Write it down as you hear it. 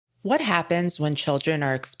What happens when children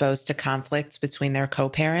are exposed to conflicts between their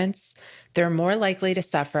co-parents? They're more likely to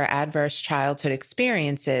suffer adverse childhood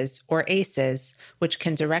experiences, or ACEs, which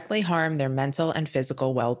can directly harm their mental and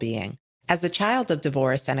physical well-being. As a child of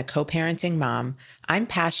divorce and a co-parenting mom, I'm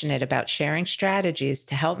passionate about sharing strategies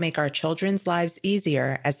to help make our children's lives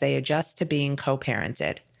easier as they adjust to being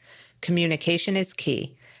co-parented. Communication is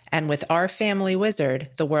key. And with Our Family Wizard,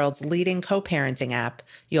 the world's leading co-parenting app,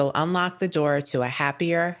 you'll unlock the door to a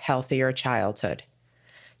happier, healthier childhood.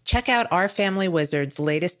 Check out Our Family Wizard's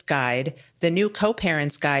latest guide, The New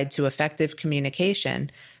Co-Parent's Guide to Effective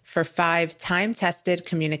Communication, for 5 time-tested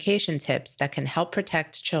communication tips that can help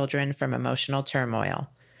protect children from emotional turmoil.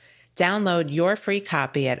 Download your free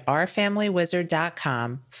copy at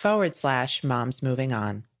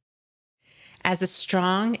ourfamilywizard.com/momsmovingon. As a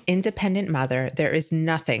strong, independent mother, there is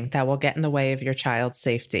nothing that will get in the way of your child's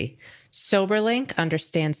safety. SoberLink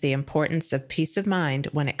understands the importance of peace of mind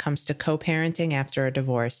when it comes to co-parenting after a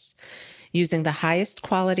divorce. Using the highest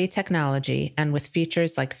quality technology and with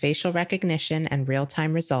features like facial recognition and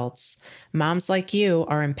real-time results, moms like you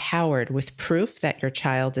are empowered with proof that your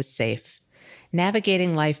child is safe.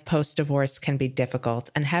 Navigating life post-divorce can be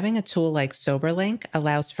difficult, and having a tool like SoberLink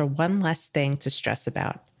allows for one less thing to stress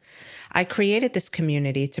about. I created this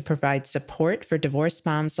community to provide support for divorced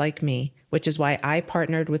moms like me, which is why I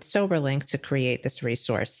partnered with SoberLink to create this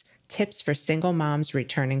resource, Tips for Single Moms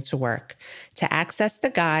Returning to Work. To access the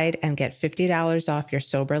guide and get $50 off your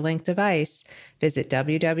SoberLink device, visit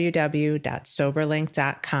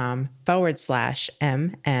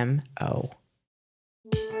www.soberlink.com/MMO.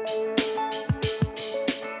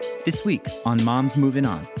 This week on Moms Moving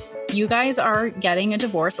On. You guys are getting a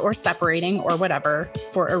divorce or separating or whatever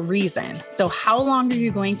for a reason. So how long are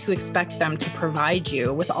you going to expect them to provide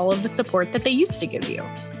you with all of the support that they used to give you?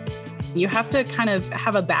 You have to kind of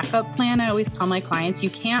have a backup plan. I always tell my clients, you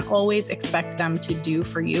can't always expect them to do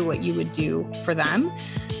for you what you would do for them.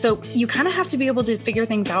 So you kind of have to be able to figure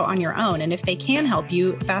things out on your own. And if they can help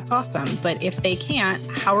you, that's awesome. But if they can't,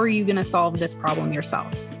 how are you going to solve this problem yourself?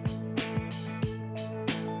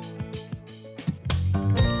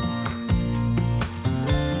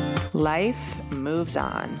 Life moves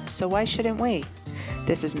on, so why shouldn't we?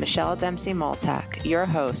 This is Michelle Dempsey Multack, your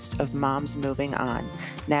host of Moms Moving On,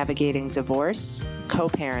 navigating divorce,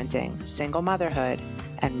 co-parenting, single motherhood,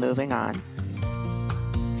 and moving on.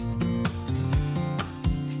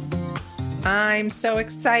 I'm so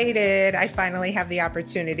excited. I finally have the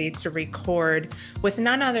opportunity to record with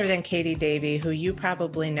none other than Katie Davey, who you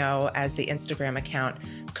probably know as the Instagram account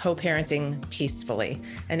Co-Parenting Peacefully.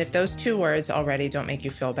 And if those 2 words already don't make you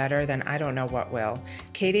feel better, then I don't know what will.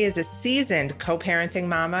 Katie is a seasoned co-parenting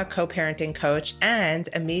mama, co-parenting coach, and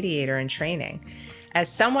a mediator in training. As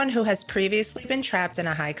someone who has previously been trapped in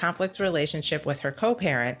a high conflict relationship with her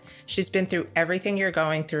co-parent, she's been through everything you're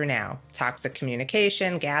going through now: toxic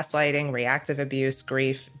communication, gaslighting, reactive abuse,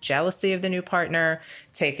 grief, jealousy of the new partner,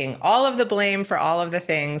 taking all of the blame for all of the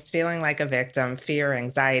things, feeling like a victim, fear,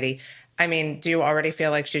 anxiety. I mean, do you already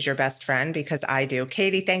feel like she's your best friend? Because I do.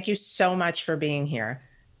 Katie, thank you so much for being here.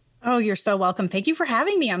 Oh, you're so welcome. Thank you for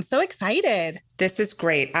having me. I'm so excited. This is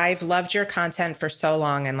great. I've loved your content for so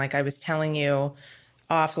long. And like I was telling you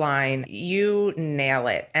offline, you nail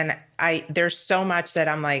it. And there's so much that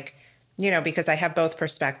I'm like, because I have both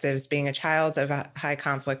perspectives, being a child of a high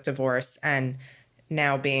conflict divorce and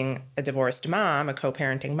now being a divorced mom, a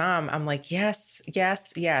co-parenting mom. I'm like, yes,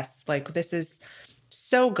 yes, yes. Like, this is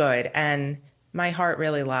so good. And my heart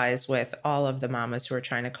really lies with all of the mamas who are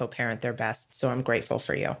trying to co-parent their best. So I'm grateful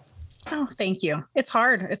for you. Oh, thank you. It's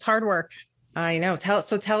hard. It's hard work. I know. Tell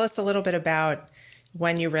us a little bit about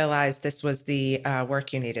when you realized this was the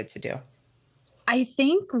work you needed to do. I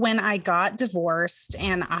think when I got divorced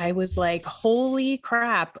and I was like, holy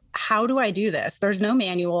crap, how do I do this? There's no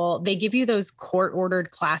manual. They give you those court-ordered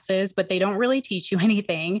classes, but they don't really teach you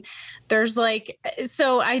anything.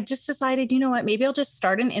 So I just decided, you know what, maybe I'll just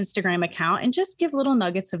start an Instagram account and just give little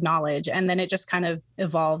nuggets of knowledge. And then it just kind of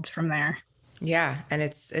evolved from there. Yeah. And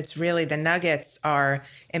it's really, the nuggets are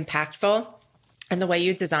impactful. And the way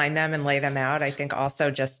you design them and lay them out, I think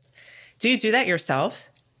also just, do you do that yourself?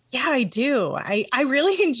 Yeah, I do. I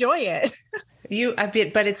really enjoy it.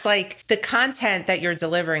 But it's like the content that you're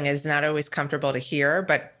delivering is not always comfortable to hear,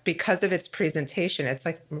 but because of its presentation, it's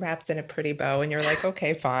like wrapped in a pretty bow and you're like,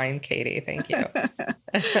 okay, fine, Katie, thank you.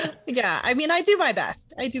 Yeah. I mean, I do my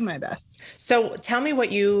best. So tell me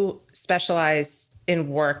what you specialize in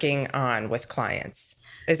working on with clients.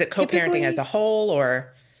 Is it co-parenting as a whole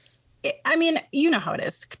or? I mean, you know how it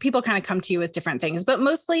is. People kind of come to you with different things, but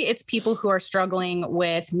mostly it's people who are struggling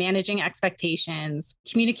with managing expectations,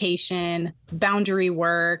 communication, boundary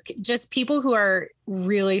work, just people who are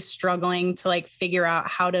really struggling to like figure out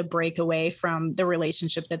how to break away from the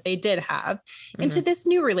relationship that they did have into this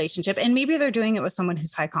new relationship. And maybe they're doing it with someone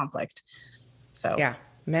who's high conflict. So yeah,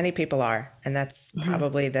 many people are. And that's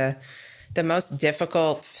probably the most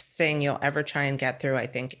difficult thing you'll ever try and get through, I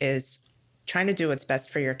think, is trying to do what's best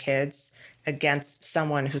for your kids against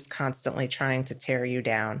someone who's constantly trying to tear you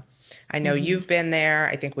down. I know you've been there.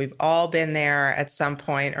 I think we've all been there at some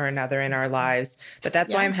point or another in our lives, but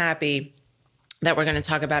that's why I'm happy that we're going to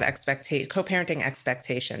talk about co-parenting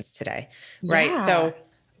expectations today, right? Yeah. So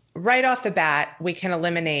right off the bat, we can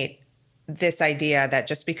eliminate this idea that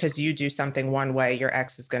just because you do something one way, your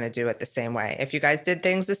ex is going to do it the same way. If you guys did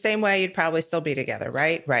things the same way, you'd probably still be together,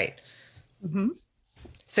 right? Right.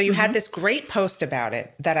 So you had this great post about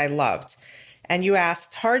it that I loved. And you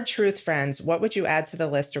asked, hard truth, friends, what would you add to the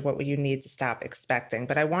list or what would you need to stop expecting?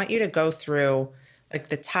 But I want you to go through like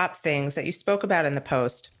the top things that you spoke about in the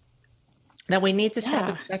post that we need to stop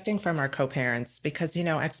expecting from our co-parents because, you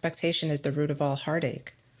know, expectation is the root of all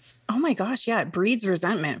heartache. Oh my gosh. Yeah. It breeds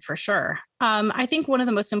resentment for sure. I think one of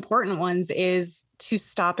the most important ones is to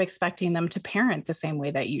stop expecting them to parent the same way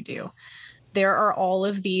that you do. There are all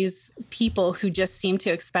of these people who just seem to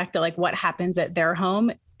expect that like what happens at their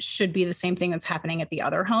home should be the same thing that's happening at the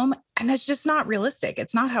other home. And that's just not realistic.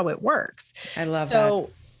 It's not how it works. I love that. So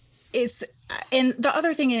and the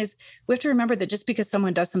other thing is we have to remember that just because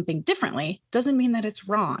someone does something differently doesn't mean that it's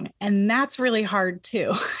wrong. And that's really hard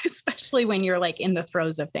too, especially when you're like in the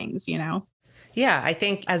throes of things, you know? Yeah, I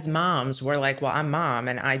think as moms, we're like, well, I'm mom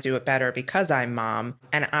and I do it better because I'm mom.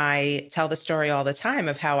 And I tell the story all the time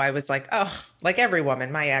of how I was like, oh, like every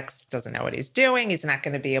woman, my ex doesn't know what he's doing. He's not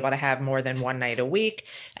going to be able to have more than one night a week.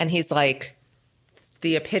 And he's like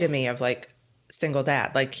the epitome of like single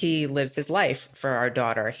dad. Like he lives his life for our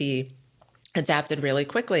daughter. He adapted really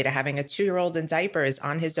quickly to having a 2-year-old in diapers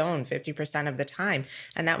on his own 50% of the time.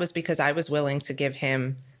 And that was because I was willing to give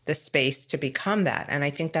him the space to become that. And I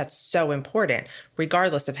think that's so important,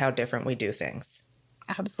 regardless of how different we do things.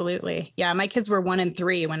 Absolutely. Yeah. My kids were 1 and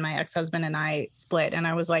 3 when my ex-husband and I split. And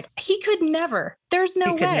I was like, he could never, there's no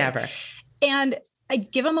way. He could never. And I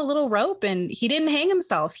give him a little rope and he didn't hang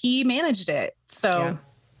himself. He managed it. So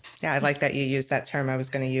yeah, I like that you used that term. I was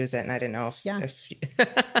going to use it and I didn't know if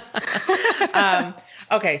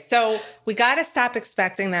okay. So we got to stop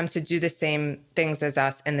expecting them to do the same things as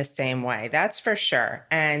us in the same way. That's for sure.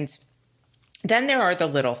 And then there are the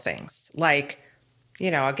little things like,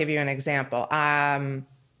 you know, I'll give you an example.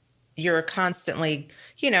 You're constantly,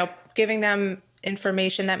 you know, giving them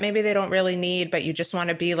information that maybe they don't really need, but you just want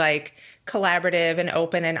to be like collaborative and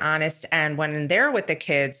open and honest. And when they're with the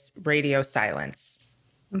kids, radio silence.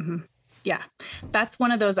 Yeah, that's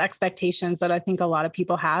one of those expectations that I think a lot of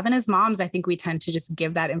people have. And as moms, I think we tend to just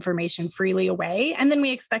give that information freely away and then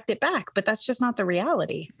we expect it back. But that's just not the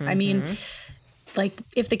reality. I mean, like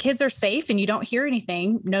if the kids are safe and you don't hear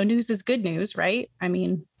anything, no news is good news, right? I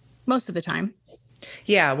mean, most of the time.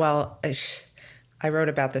 Yeah, well, I wrote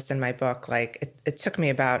about this in my book. Like it took me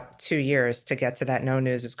about 2 years to get to that no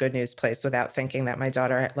news is good news place without thinking that my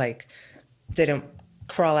daughter like didn't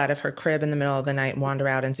crawl out of her crib in the middle of the night and wander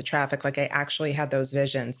out into traffic. Like I actually had those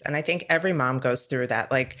visions. And I think every mom goes through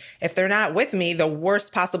that. Like if they're not with me, the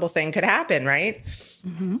worst possible thing could happen, right?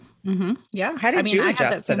 Yeah. How did you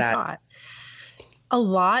adjust to that? Thought. A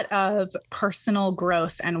lot of personal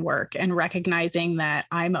growth and work and recognizing that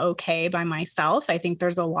I'm okay by myself. I think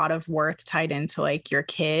there's a lot of worth tied into like your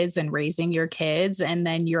kids and raising your kids. And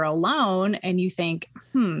then you're alone and you think,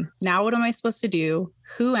 now what am I supposed to do?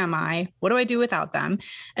 Who am I? What do I do without them?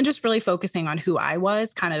 And just really focusing on who I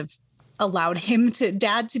was kind of allowed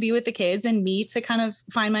dad to be with the kids and me to kind of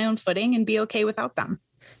find my own footing and be okay without them.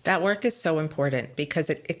 That work is so important because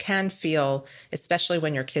it can feel, especially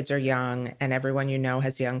when your kids are young and everyone you know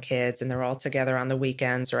has young kids and they're all together on the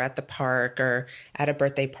weekends or at the park or at a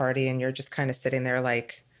birthday party and you're just kind of sitting there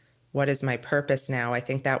like, what is my purpose now? I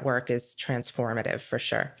think that work is transformative for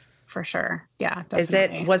sure. For sure. Yeah,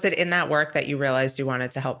 definitely. Was it in that work that you realized you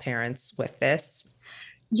wanted to help parents with this?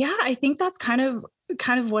 Yeah, I think that's kind of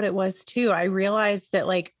what it was too. I realized that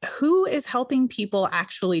like, who is helping people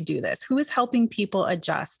actually do this? Who is helping people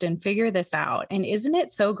adjust and figure this out? And isn't it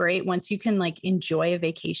so great once you can like enjoy a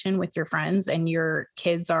vacation with your friends and your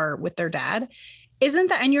kids are with their dad? Isn't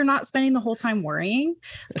that, and you're not spending the whole time worrying?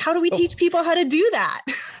 How do we teach people how to do that?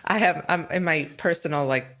 I'm in my personal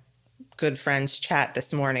like good friends chat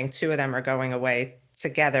this morning. Two of them are going away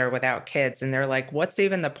together without kids. And they're like, what's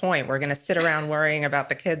even the point? We're going to sit around worrying about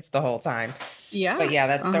the kids the whole time. Yeah. But yeah,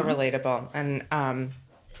 that's so relatable. And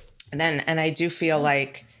I do feel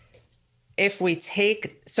like if we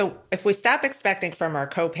stop expecting from our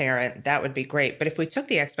co-parent, that would be great. But if we took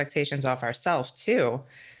the expectations off ourselves too,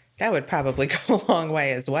 that would probably go a long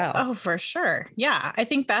way as well. Oh, for sure. Yeah. I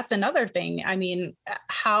think that's another thing. I mean,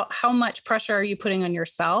 how much pressure are you putting on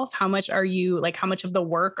yourself? How much of the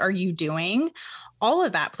work are you doing? All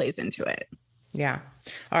of that plays into it. Yeah.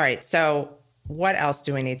 All right. So what else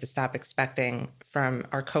do we need to stop expecting from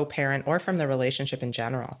our co-parent or from the relationship in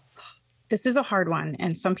general? This is a hard one.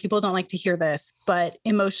 And some people don't like to hear this, but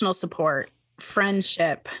emotional support,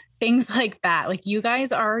 friendship, things like that. Like, you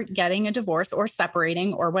guys are getting a divorce or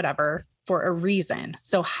separating or whatever for a reason.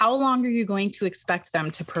 So how long are you going to expect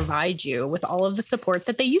them to provide you with all of the support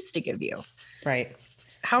that they used to give you? Right.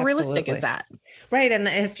 How Absolutely. realistic is that? Right. And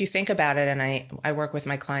if you think about it, and I work with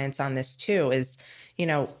my clients on this too, is,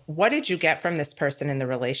 what did you get from this person in the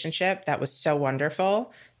relationship that was so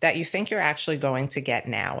wonderful that you think you're actually going to get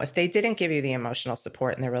now? If they didn't give you the emotional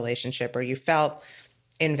support in the relationship, or you felt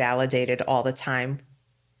invalidated all the time,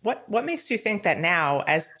 what makes you think that now,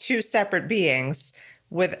 as two separate beings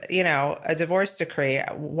with, a divorce decree,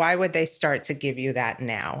 why would they start to give you that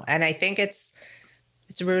now? And I think it's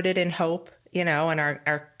rooted in hope, and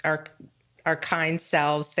our kind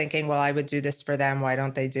selves thinking, well, I would do this for them. Why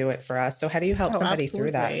don't they do it for us? So how do you help somebody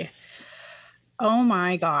through that? Oh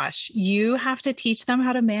my gosh. You have to teach them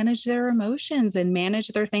how to manage their emotions and manage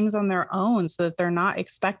their things on their own so that they're not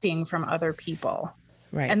expecting from other people.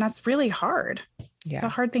 Right. And that's really hard. Yeah, it's a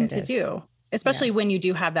hard thing to do, especially when you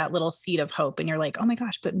do have that little seed of hope and you're like, oh my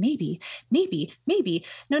gosh, but maybe.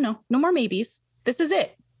 No more maybes. This is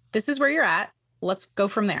it. This is where you're at. Let's go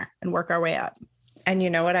from there and work our way up. And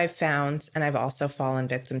you know what I've found, and I've also fallen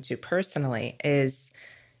victim to personally, is,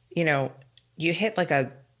 you hit like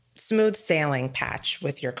a smooth sailing patch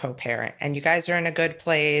with your co-parent and you guys are in a good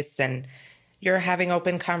place and you're having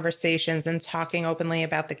open conversations and talking openly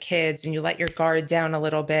about the kids, and you let your guard down a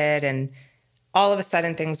little bit, and all of a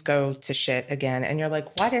sudden things go to shit again. And you're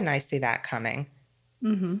like, why didn't I see that coming?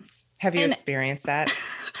 Mm-hmm. Have you experienced that?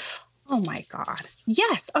 Oh my God.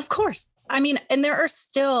 Yes, of course. I mean, and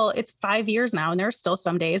it's 5 years now, and there are still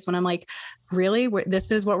some days when I'm like, really, this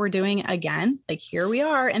is what we're doing again? Like, here we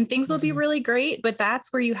are, and things will be really great. But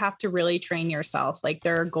that's where you have to really train yourself. Like,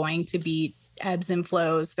 there are going to be ebbs and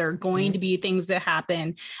flows. There are going to be things that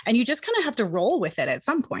happen, and you just kind of have to roll with it at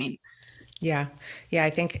some point. Yeah. Yeah.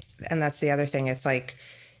 I think, and that's the other thing. It's like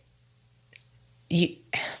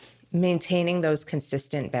maintaining those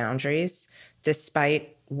consistent boundaries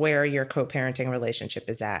despite where your co-parenting relationship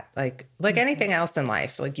is at. Like anything else in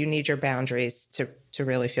life, like, you need your boundaries to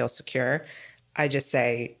really feel secure. I just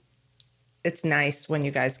say it's nice when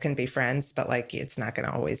you guys can be friends, but like, it's not going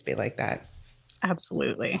to always be like that.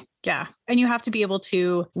 Absolutely. Yeah. And you have to be able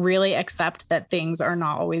to really accept that things are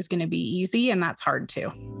not always going to be easy. And that's hard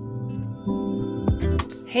too.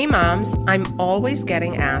 Hey moms, I'm always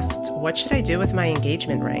getting asked, what should I do with my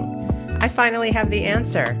engagement ring? I finally have the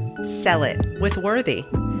answer. Sell it with Worthy.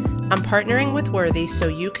 I'm partnering with Worthy so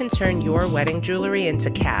you can turn your wedding jewelry into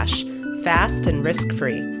cash, fast and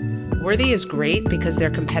risk-free. Worthy is great because their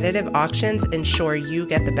competitive auctions ensure you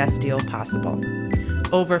get the best deal possible.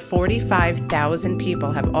 Over 45,000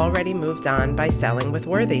 people have already moved on by selling with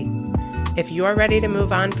Worthy. If you're ready to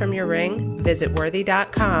move on from your ring, visit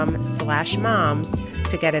worthy.com/moms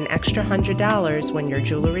to get an extra $100 when your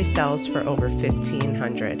jewelry sells for over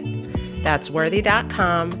 $1,500. That's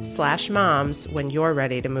worthy.com/moms when you're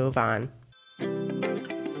ready to move on.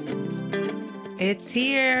 It's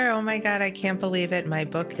here. Oh my God, I can't believe it. My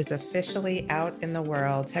book is officially out in the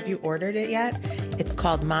world. Have you ordered it yet? It's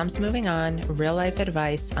called Moms Moving On, Real Life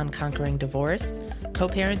Advice on Conquering Divorce,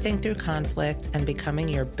 Co-Parenting Through Conflict, and Becoming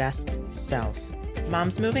Your Best Self.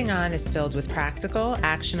 Moms Moving On is filled with practical,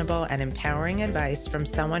 actionable, and empowering advice from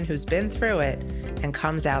someone who's been through it and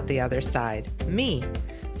comes out the other side, me.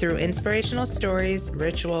 Through inspirational stories,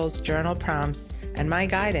 rituals, journal prompts, and my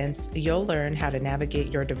guidance, you'll learn how to navigate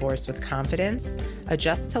your divorce with confidence,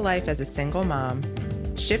 adjust to life as a single mom,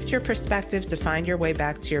 shift your perspective to find your way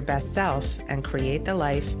back to your best self, and create the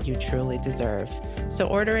life you truly deserve. So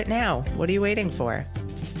order it now. What are you waiting for?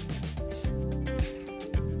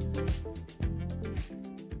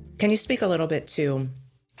 Can you speak a little bit to,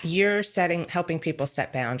 you're helping people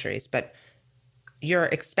set boundaries, but you're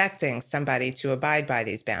expecting somebody to abide by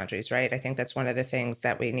these boundaries, right? I think that's one of the things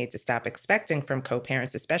that we need to stop expecting from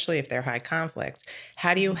co-parents, especially if they're high conflict.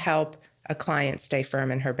 How do you help a client stay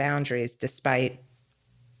firm in her boundaries despite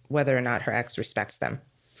whether or not her ex respects them.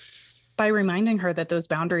 By reminding her that those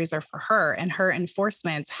boundaries are for her, and her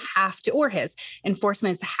enforcements have to, or his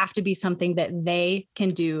enforcements have to be something that they can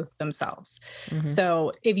do themselves. Mm-hmm.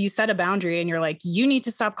 So if you set a boundary and you're like, you need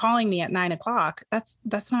to stop calling me at 9:00,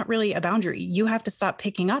 that's not really a boundary. You have to stop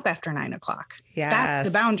picking up after 9:00. Yes. That's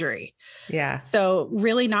the boundary. Yeah. So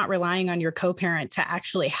really not relying on your co-parent to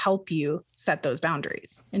actually help you set those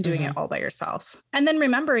boundaries and doing it all by yourself. And then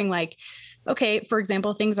remembering like, okay, for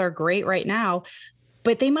example, things are great right now,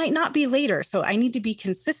 but they might not be later. So I need to be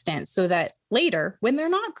consistent so that later, when they're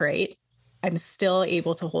not great, I'm still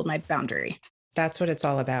able to hold my boundary. That's what it's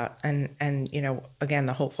all about. And you know, again,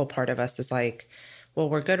 the hopeful part of us is like, well,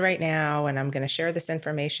 we're good right now, and I'm going to share this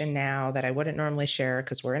information now that I wouldn't normally share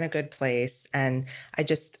because we're in a good place. And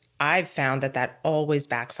I've found that always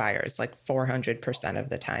backfires like 400% of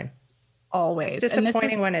the time. Always. It's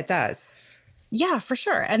disappointing when it does. Yeah, for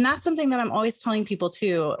sure. And that's something that I'm always telling people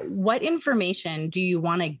too. What information do you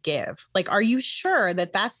want to give? Like, are you sure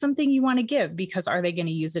that that's something you want to give? Because are they going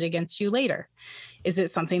to use it against you later? Is it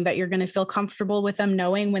something that you're going to feel comfortable with them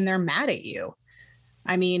knowing when they're mad at you?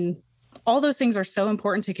 I mean, all those things are so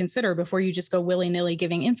important to consider before you just go willy-nilly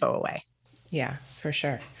giving info away. Yeah, for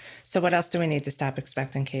sure. So what else do we need to stop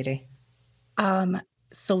expecting, Katie?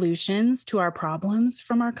 Solutions to our problems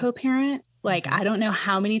from our co-parent. Like, I don't know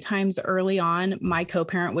how many times early on my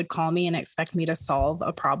co-parent would call me and expect me to solve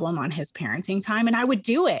a problem on his parenting time. And I would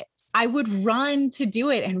do it. I would run to do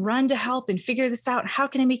it and run to help and figure this out. How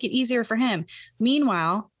can I make it easier for him?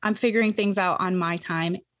 Meanwhile, I'm figuring things out on my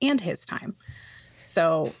time and his time.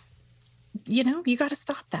 So, you know, you got to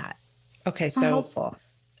stop that. Okay. It's not helpful.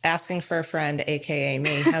 Asking for a friend, AKA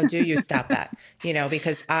me, how do you stop that? You know,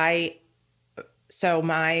 because so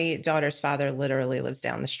my daughter's father literally lives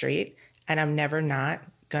down the street, and I'm never not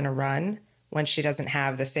going to run when she doesn't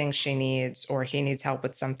have the thing she needs or he needs help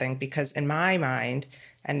with something, because in my mind,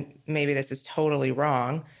 and maybe this is totally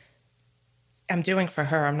wrong, I'm doing for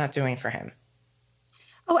her, I'm not doing for him.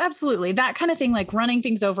 Oh, absolutely. That kind of thing, like running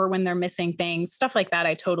things over when they're missing things, stuff like that,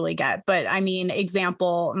 I totally get. But I mean,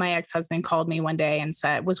 example, my ex-husband called me one day and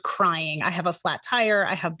was crying. I have a flat tire.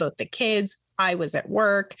 I have both the kids. I was at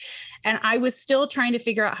work, and I was still trying to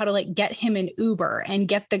figure out how to like get him an Uber and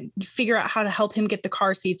figure out how to help him get the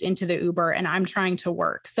car seats into the Uber. And I'm trying to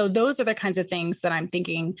work. So those are the kinds of things that I'm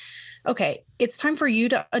thinking, okay, it's time for you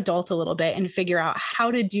to adult a little bit and figure out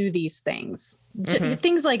how to do these things.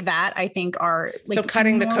 Things like that, I think, are like, so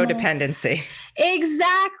cutting the codependency.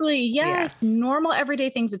 Exactly. Yes. Normal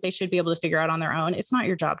everyday things that they should be able to figure out on their own. It's not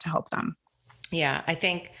your job to help them. Yeah. I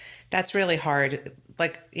think that's really hard.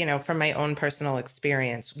 Like, you know, from my own personal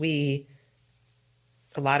experience,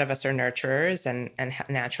 a lot of us are nurturers and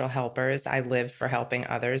natural helpers. I live for helping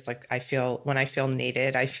others. Like, when I feel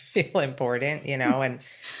needed, I feel important, you know, and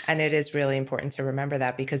it is really important to remember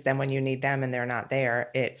that, because then when you need them and they're not there,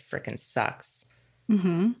 it freaking sucks.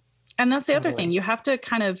 Mm-hmm. And that's the other thing. You have to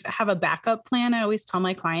kind of have a backup plan. I always tell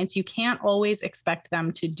my clients, you can't always expect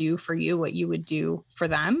them to do for you what you would do for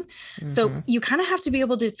them. Mm-hmm. So you kind of have to be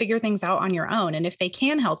able to figure things out on your own. And if they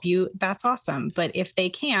can help you, that's awesome. But if they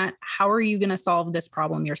can't, how are you going to solve this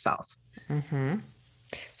problem yourself? Mm-hmm.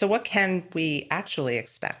 So what can we actually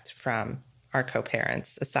expect from our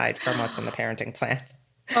co-parents aside from what's in the parenting plan?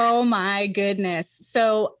 Oh my goodness.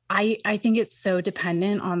 So I think it's so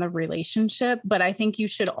dependent on the relationship, but I think you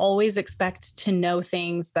should always expect to know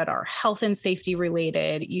things that are health and safety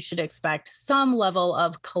related. You should expect some level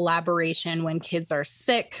of collaboration when kids are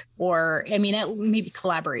sick, or, I mean, maybe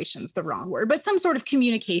collaboration is the wrong word, but some sort of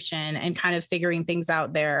communication and kind of figuring things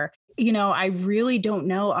out there. You know, I really don't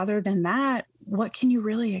know, other than that, what can you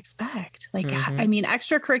really expect? Like, I mean,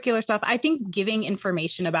 extracurricular stuff, I think giving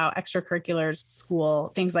information about extracurriculars,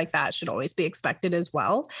 school, things like that should always be expected as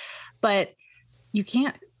well. But you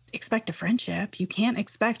can't expect a friendship. You can't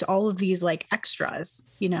expect all of these like extras,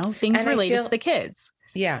 you know, things related to the kids.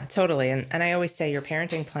 Yeah, totally. And I always say your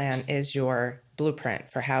parenting plan is your blueprint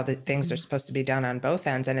for how the things are supposed to be done on both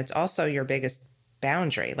ends. And it's also your biggest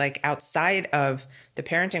boundary. Like, outside of the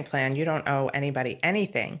parenting plan, you don't owe anybody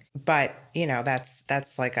anything, but you know, that's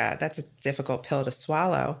a difficult pill to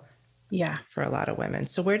swallow. Yeah. For a lot of women.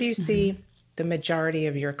 So where do you see the majority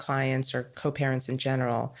of your clients or co-parents in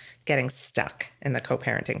general getting stuck in the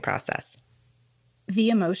co-parenting process? The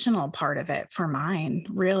emotional part of it for mine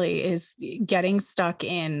really is getting stuck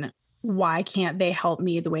in, why can't they help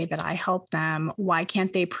me the way that I help them? Why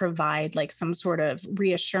can't they provide like some sort of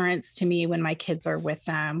reassurance to me when my kids are with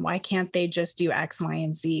them? Why can't they just do X, Y,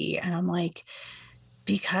 and Z? And I'm like,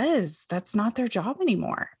 because that's not their job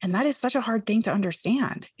anymore. And that is such a hard thing to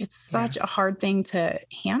understand. It's such a hard thing to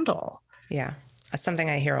handle. Yeah. something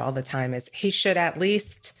I hear all the time is he should at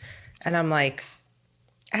least, and I'm like,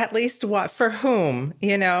 at least what? For whom?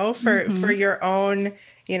 For your own,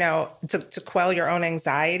 to quell your own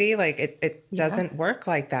anxiety. Like it doesn't work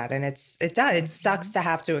like that. And it sucks to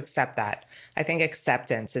have to accept that. I think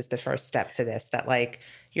acceptance is the first step to this, that like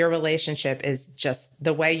your relationship is just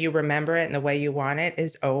the way you remember it and the way you want it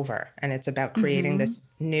is over. And it's about creating this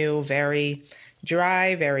new, very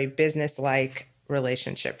dry, very business-like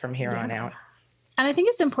relationship from here on out. And I think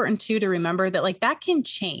it's important too to remember that like that can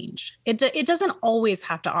change. It doesn't always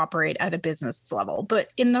have to operate at a business level,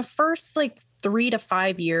 but in the first like 3 to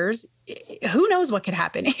 5 years, who knows what could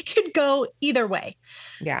happen? It could go either way.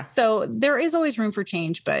 Yeah. So there is always room for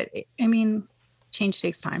change, but I mean, change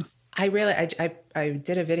takes time. I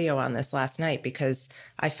did a video on this last night because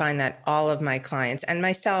I find that all of my clients and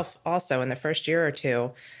myself also in the first year or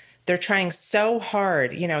two, they're trying so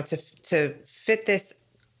hard, to fit this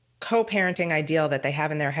co-parenting ideal that they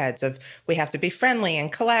have in their heads of we have to be friendly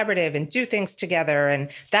and collaborative and do things together.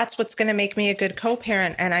 And that's what's going to make me a good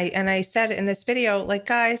co-parent. And I said in this video, like,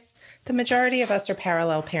 guys, the majority of us are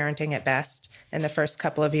parallel parenting at best in the first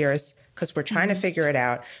couple of years because we're trying to figure it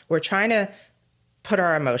out. We're trying to put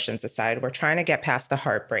our emotions aside. We're trying to get past the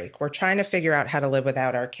heartbreak. We're trying to figure out how to live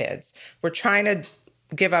without our kids. We're trying to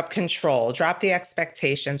give up control, drop the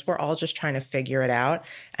expectations. We're all just trying to figure it out.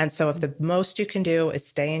 And so if the most you can do is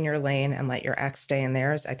stay in your lane and let your ex stay in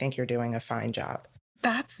theirs, I think you're doing a fine job.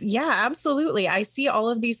 Absolutely. I see all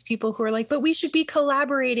of these people who are like, but we should be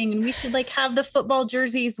collaborating and we should like have the football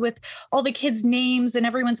jerseys with all the kids' names and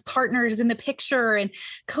everyone's partners in the picture and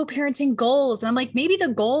co-parenting goals. And I'm like, maybe the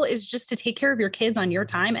goal is just to take care of your kids on your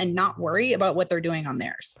time and not worry about what they're doing on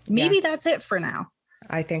theirs. Maybe that's it for now.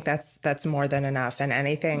 I think that's more than enough. And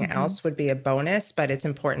anything else would be a bonus, but it's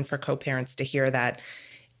important for co-parents to hear that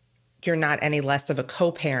you're not any less of a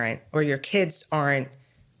co-parent, or your kids aren't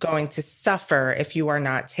going to suffer if you are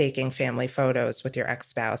not taking family photos with your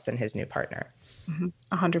ex-spouse and his new partner.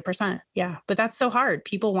 100%. Yeah. But that's so hard.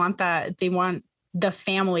 People want that. They want the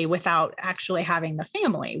family without actually having the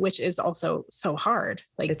family, which is also so hard.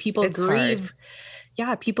 Like people grieve. Hard.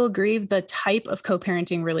 Yeah, people grieve the type of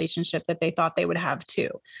co-parenting relationship that they thought they would have too.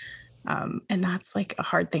 And that's like a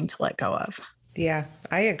hard thing to let go of. Yeah,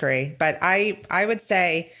 I agree. But I would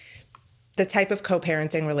say the type of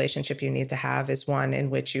co-parenting relationship you need to have is one in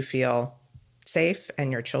which you feel safe and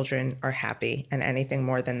your children are happy. And anything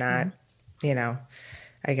more than that,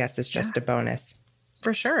 I guess is just a bonus.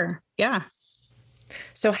 For sure. Yeah.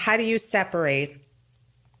 So how do you separate?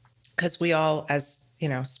 Because we all, as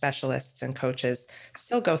specialists and coaches,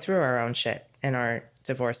 still go through our own shit in our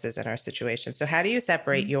divorces and our situations. So how do you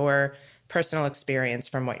separate your personal experience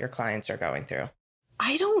from what your clients are going through?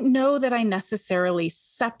 I don't know that I necessarily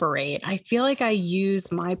separate. I feel like I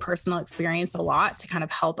use my personal experience a lot to kind of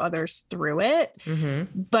help others through it.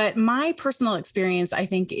 But my personal experience, I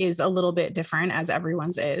think, is a little bit different as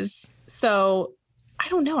everyone's is. So I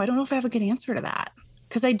don't know. I don't know if I have a good answer to that,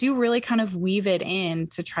 because I do really kind of weave it in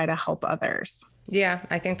to try to help others. Yeah,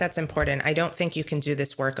 I think that's important. I don't think you can do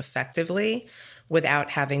this work effectively without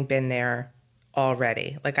having been there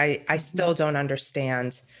already. Like I still don't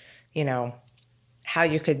understand, how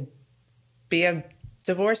you could be a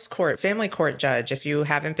divorce court, family court judge if you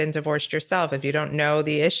haven't been divorced yourself, if you don't know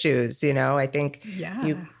the issues. I think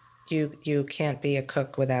you can't be a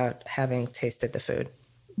cook without having tasted the food.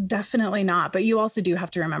 Definitely not. But you also do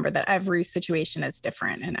have to remember that every situation is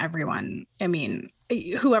different, and everyone,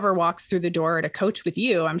 whoever walks through the door to coach with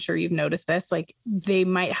you, I'm sure you've noticed this, like they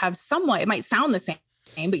might have it might sound the same,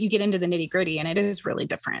 but you get into the nitty gritty and it is really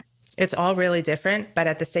different. It's all really different, but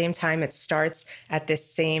at the same time, it starts at this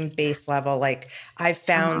same base level. Like I've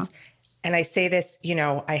found, and I say this,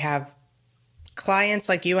 I have clients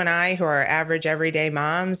like you and I who are average everyday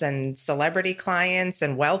moms, and celebrity clients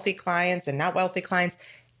and wealthy clients and not wealthy clients.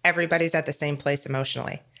 Everybody's at the same place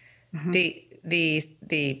emotionally.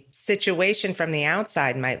 The situation from the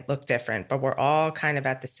outside might look different, but we're all kind of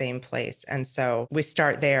at the same place. And so we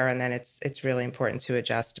start there, and then it's really important to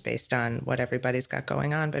adjust based on what everybody's got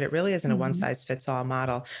going on. But it really isn't a one size fits all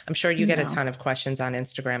model. I'm sure you get a ton of questions on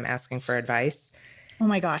Instagram asking for advice. Oh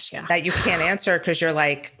my gosh, yeah. That you can't answer because you're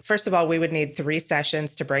like, first of all, we would need 3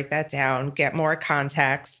 sessions to break that down, get more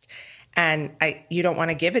context. And you don't want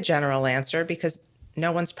to give a general answer because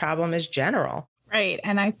no one's problem is general. Right.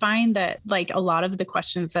 And I find that like a lot of the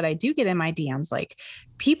questions that I do get in my DMs, like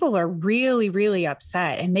people are really, really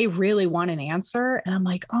upset and they really want an answer. And I'm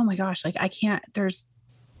like, oh my gosh, like I can't, there's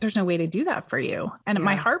no way to do that for you. And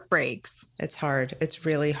my heart breaks. It's hard. It's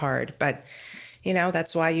really hard. But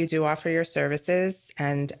that's why you do offer your services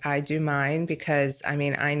and I do mine because I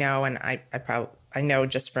know, and I I know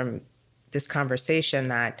just from this conversation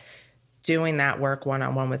that doing that work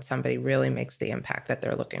one-on-one with somebody really makes the impact that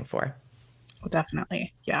they're looking for. Well,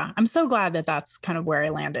 definitely. Yeah. I'm so glad that that's kind of where I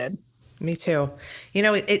landed. Me too. You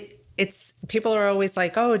know, it's people are always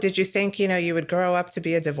like, oh, did you think, you would grow up to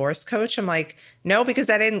be a divorce coach? I'm like, no, because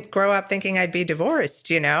I didn't grow up thinking I'd be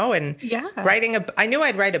divorced, and Yeah. I knew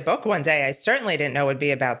I'd write a book one day. I certainly didn't know it would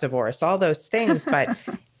be about divorce, all those things, but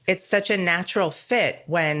it's such a natural fit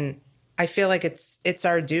when I feel like it's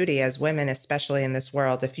our duty as women, especially in this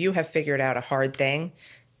world. If you have figured out a hard thing,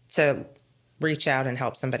 to reach out and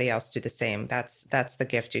help somebody else do the same. That's the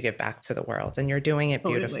gift you give back to the world, and you're doing it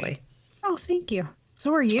beautifully. Oh, thank you.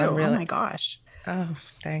 So are you. Oh my gosh. Oh,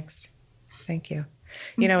 thanks. Thank you.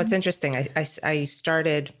 It's interesting. I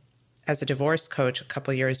started as a divorce coach a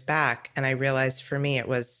couple years back, and I realized for me it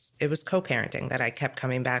was co-parenting that I kept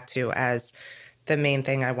coming back to as the main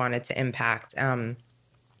thing I wanted to impact,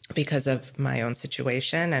 because of my own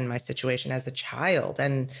situation and my situation as a child.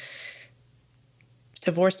 And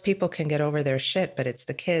divorced people can get over their shit, but it's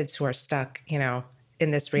the kids who are stuck, in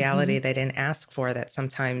this reality they didn't ask for, that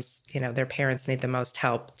sometimes, their parents need the most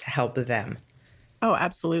help to help them. Oh,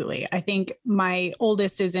 absolutely. I think my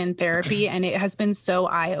oldest is in therapy, and it has been so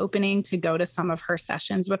eye-opening to go to some of her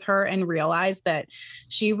sessions with her and realize that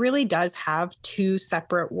she really does have two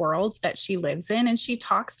separate worlds that she lives in. And she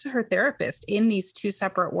talks to her therapist in these two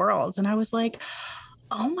separate worlds. And I was like,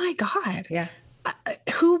 oh my God. Yeah.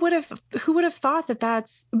 Who would have thought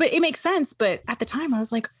that's, but it makes sense. But at the time I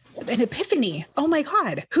was like, an epiphany. Oh my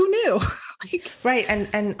God, who knew? Right.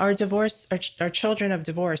 And our children of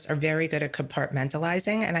divorce are very good at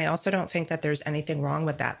compartmentalizing. And I also don't think that there's anything wrong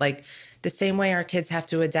with that. Like the same way our kids have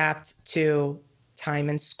to adapt to time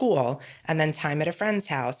in school and then time at a friend's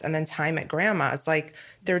house and then time at grandma's, like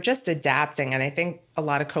they're just adapting. And I think a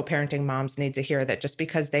lot of co-parenting moms need to hear that just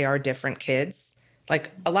because they are different kids,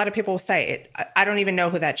 like a lot of people will say, I don't even know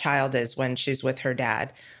who that child is when she's with her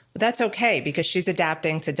dad. Well, that's okay because she's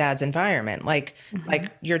adapting to dad's environment. Like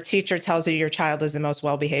your teacher tells you your child is the most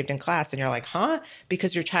well-behaved in class and you're like, huh?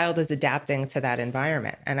 Because your child is adapting to that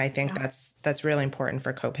environment. And I think that's really important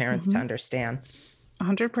for co-parents to understand.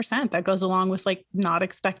 100%. That goes along with like not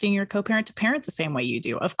expecting your co-parent to parent the same way you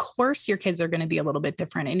do. Of course, your kids are going to be a little bit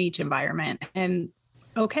different in each environment, and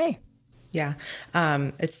okay. Yeah.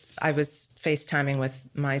 I was FaceTiming with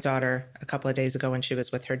my daughter a couple of days ago when she was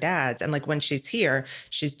with her dad's. And like when she's here,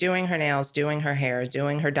 she's doing her nails, doing her hair,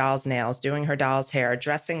 doing her doll's nails, doing her doll's hair,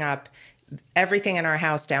 dressing up, everything in our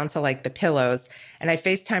house down to like the pillows. And I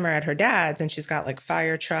FaceTime her at her dad's and she's got like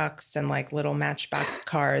fire trucks and like little Matchbox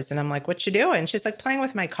cars. And I'm like, what you doing? She's like, playing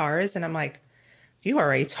with my cars. And I'm like, you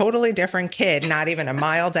are a totally different kid, not even a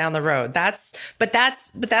mile down the road. That's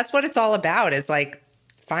what it's all about, is like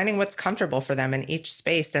finding what's comfortable for them in each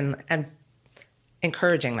space and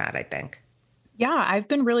encouraging that, I think. Yeah, I've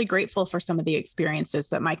been really grateful for some of the experiences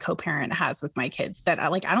that my co-parent has with my kids, that I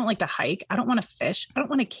don't like to hike. I don't want to fish. I don't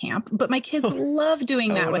want to camp, but my kids love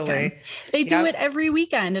doing that with him. They do it every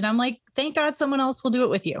weekend. And I'm like, thank God someone else will do it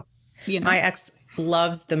with you. My ex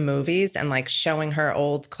loves the movies and like showing her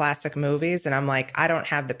old classic movies. And I'm like, I don't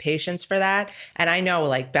have the patience for that. And I know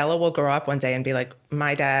like Bella will grow up one day and be like,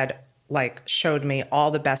 my dad like showed me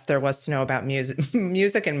all the best there was to know about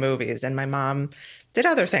music and movies. And my mom did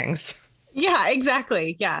other things. Yeah,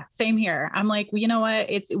 exactly. Yeah. Same here. I'm like, you know what?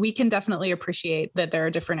 We can definitely appreciate that there are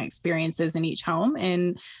different experiences in each home,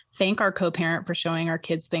 and thank our co-parent for showing our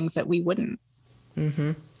kids things that we wouldn't.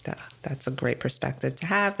 Mm-hmm. That's a great perspective to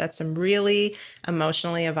have. That's some really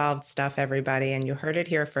emotionally evolved stuff, everybody. And you heard it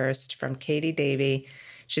here first from Katie Davey.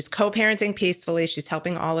 She's co-parenting peacefully. She's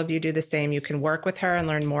helping all of you do the same. You can work with her and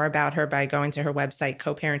learn more about her by going to her website,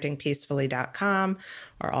 coparentingpeacefully.com,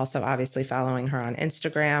 or also obviously following her on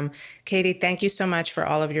Instagram. Katie, thank you so much for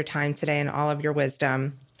all of your time today and all of your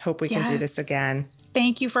wisdom. Hope we can do this again.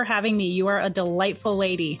 Thank you for having me. You are a delightful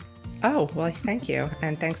lady. Oh, well, thank you.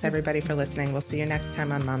 And thanks everybody for listening. We'll see you next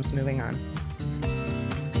time on Moms Moving On.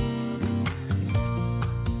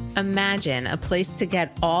 Imagine a place to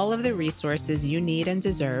get all of the resources you need and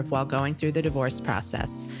deserve while going through the divorce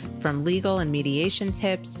process, from legal and mediation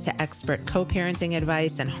tips to expert co-parenting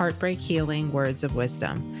advice and heartbreak healing words of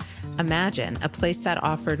wisdom. Imagine a place that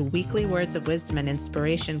offered weekly words of wisdom and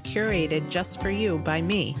inspiration curated just for you by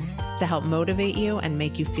me to help motivate you and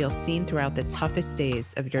make you feel seen throughout the toughest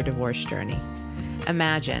days of your divorce journey.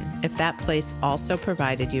 Imagine if that place also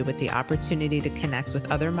provided you with the opportunity to connect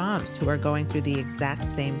with other moms who are going through the exact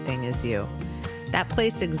same thing as you. That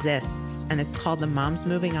place exists, and it's called the Moms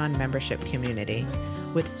Moving On membership community.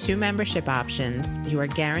 With 2 membership options, you are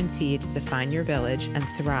guaranteed to find your village and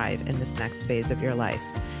thrive in this next phase of your life.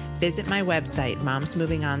 Visit my website,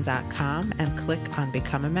 momsmovingon.com, and click on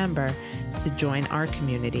Become a Member to join our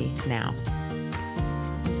community now.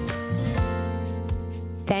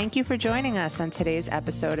 Thank you for joining us on today's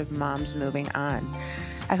episode of Moms Moving On.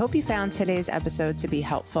 I hope you found today's episode to be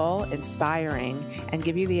helpful, inspiring, and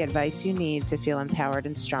give you the advice you need to feel empowered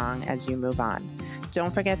and strong as you move on.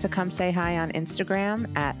 Don't forget to come say hi on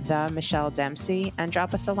Instagram at @TheMichelleDempsey and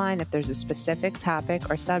drop us a line if there's a specific topic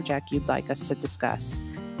or subject you'd like us to discuss.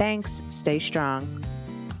 Thanks. Stay strong.